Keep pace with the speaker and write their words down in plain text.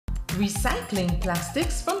recycling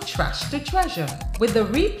plastics from trash to treasure with the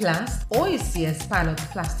RePLAST-OECS pilot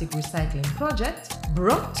plastic recycling project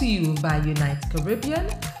brought to you by Unite Caribbean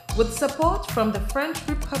with support from the French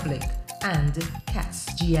Republic and CATS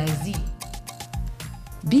GIZ.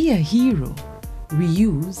 Be a hero.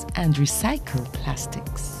 Reuse and recycle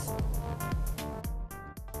plastics.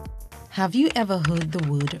 Have you ever heard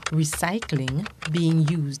the word recycling being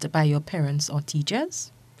used by your parents or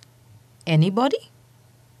teachers? Anybody?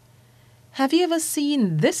 Have you ever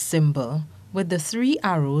seen this symbol with the 3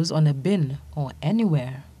 arrows on a bin or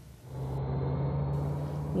anywhere?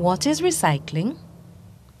 What is recycling?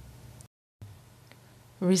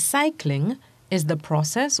 Recycling is the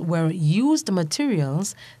process where used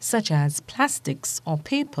materials such as plastics or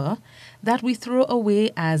paper that we throw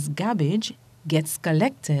away as garbage gets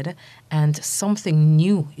collected and something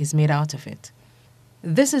new is made out of it.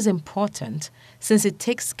 This is important since it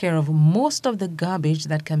takes care of most of the garbage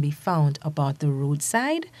that can be found about the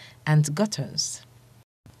roadside and gutters.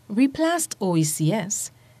 RePLAST-OECS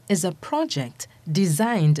is a project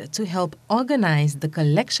designed to help organize the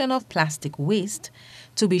collection of plastic waste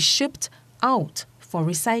to be shipped out for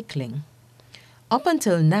recycling. Up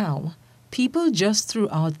until now, people just threw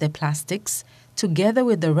out their plastics together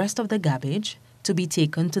with the rest of the garbage to be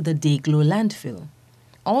taken to the Dayglow landfill.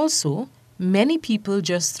 Also, many people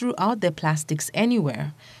just threw out their plastics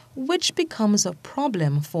anywhere, which becomes a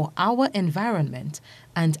problem for our environment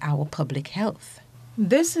and our public health.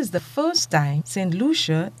 This is the first time Saint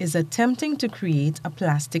Lucia is attempting to create a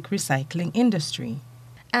plastic recycling industry.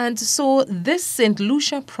 And so this Saint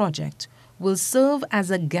Lucia project will serve as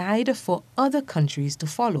a guide for other countries to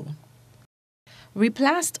follow.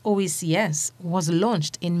 RePLAST-OECS was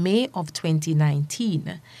launched in May of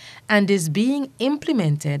 2019 and is being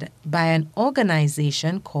implemented by an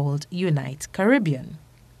organization called Unite Caribbean.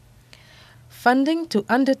 Funding to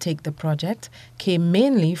undertake the project came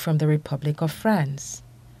mainly from the Republic of France.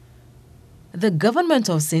 The government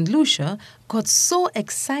of Saint Lucia got so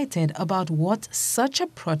excited about what such a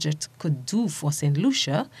project could do for Saint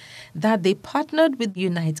Lucia that they partnered with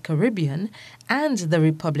Unite Caribbean and the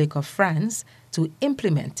Republic of France to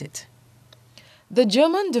implement it. The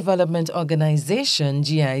German development organization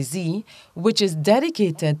GIZ, which is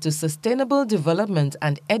dedicated to sustainable development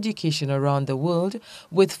and education around the world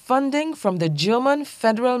with funding from the German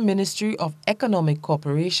Federal Ministry of Economic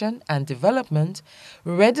Cooperation and Development,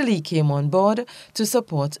 readily came on board to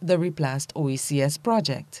support the RePLAST-OECS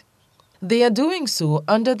project. They are doing so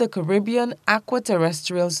under the Caribbean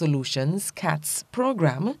Aquaterrestrial Solutions CATS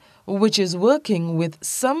program, which is working with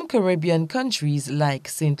some Caribbean countries like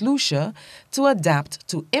Saint Lucia to adapt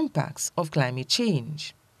to impacts of climate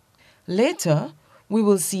change. Later, we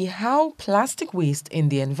will see how plastic waste in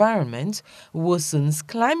the environment worsens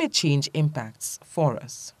climate change impacts for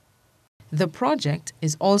us. The project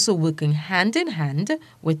is also working hand in hand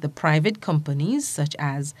with the private companies such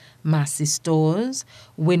as Massy Stores,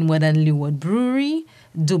 Windward and Leeward Brewery,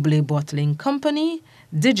 Double Bottling Company,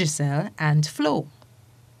 Digicel, and Flow.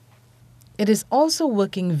 It is also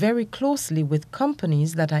working very closely with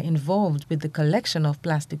companies that are involved with the collection of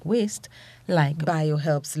plastic waste like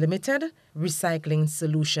BioHelps Limited, Recycling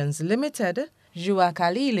Solutions Limited,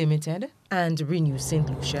 Juakali Limited, and Renew Saint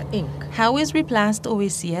Lucia Inc. How is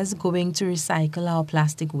RePLAST-OECS going to recycle our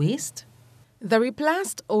plastic waste? The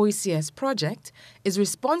RePLAST-OECS project is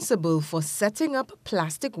responsible for setting up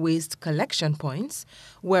plastic waste collection points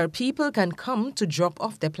where people can come to drop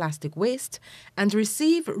off their plastic waste and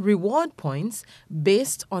receive reward points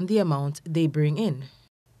based on the amount they bring in.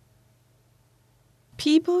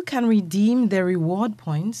 People can redeem their reward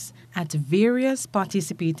points at various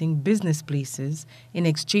participating business places in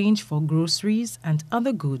exchange for groceries and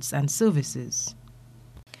other goods and services.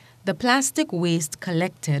 The plastic waste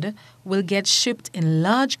collected will get shipped in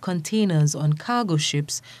large containers on cargo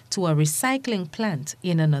ships to a recycling plant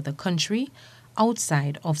in another country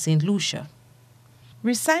outside of Saint Lucia.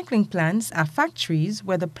 Recycling plants are factories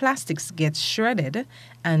where the plastics get shredded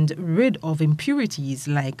and rid of impurities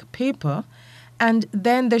like paper, and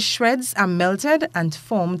then the shreds are melted and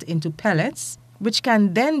formed into pellets, which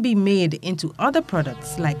can then be made into other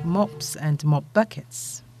products like mops and mop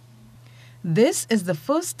buckets. This is the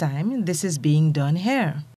first time this is being done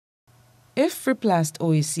here. If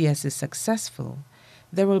RePLAST-OECS is successful,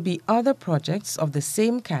 there will be other projects of the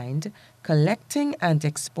same kind collecting and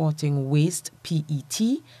exporting waste PET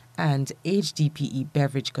and HDPE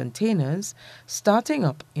beverage containers starting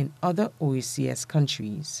up in other OECS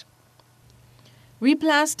countries.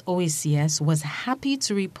 RePLAST-OECS was happy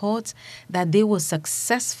to report that they were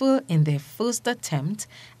successful in their first attempt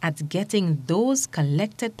at getting those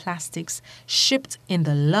collected plastics shipped in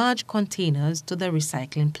the large containers to the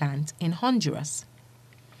recycling plant in Honduras.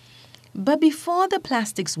 But before the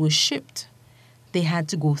plastics were shipped, they had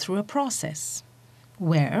to go through a process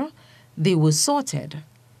where they were sorted,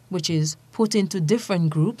 which is put into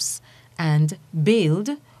different groups and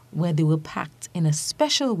baled, where they were packed in a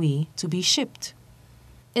special way to be shipped.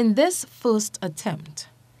 In this first attempt,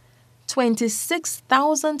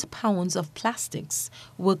 26,000 pounds of plastics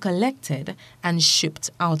were collected and shipped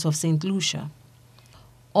out of Saint Lucia.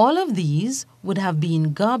 All of these would have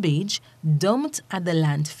been garbage dumped at the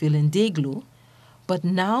landfill in Dayglow, but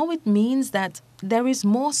now it means that there is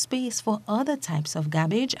more space for other types of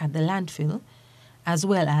garbage at the landfill, as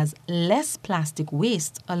well as less plastic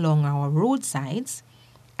waste along our roadsides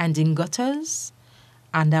and in gutters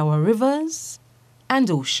and our rivers and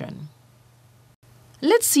ocean.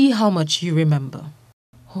 Let's see how much you remember.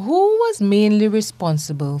 Who was mainly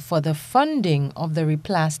responsible for the funding of the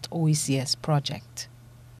RePLAST-OECS project?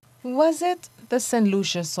 Was it the Saint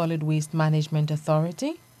Lucia Solid Waste Management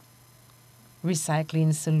Authority,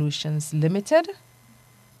 Recycling Solutions Limited,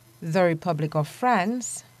 the Republic of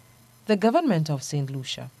France, the government of Saint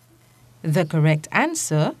Lucia? The correct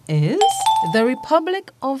answer is the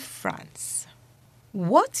Republic of France.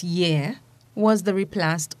 What year was the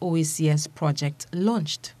RePLAST-OECS project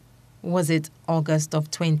launched? Was it August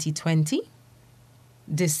of 2020,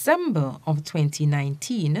 December of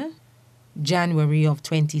 2019, January of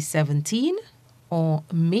 2017, or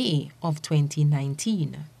May of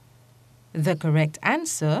 2019? The correct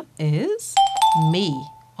answer is May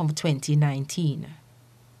of 2019.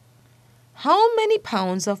 How many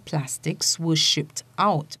pounds of plastics were shipped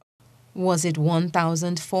out? Was it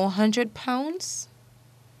 1,400 pounds?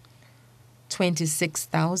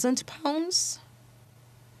 26,000 pounds?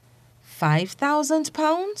 5,000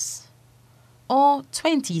 pounds? Or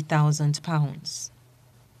 20,000 pounds?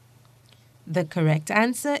 The correct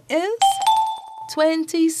answer is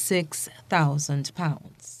 26,000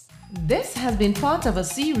 pounds. This has been part of a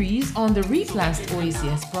series on the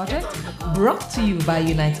RePLAST-OECS project brought to you by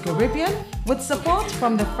Unite Caribbean with support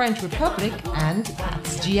from the French Republic and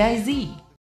GIZ.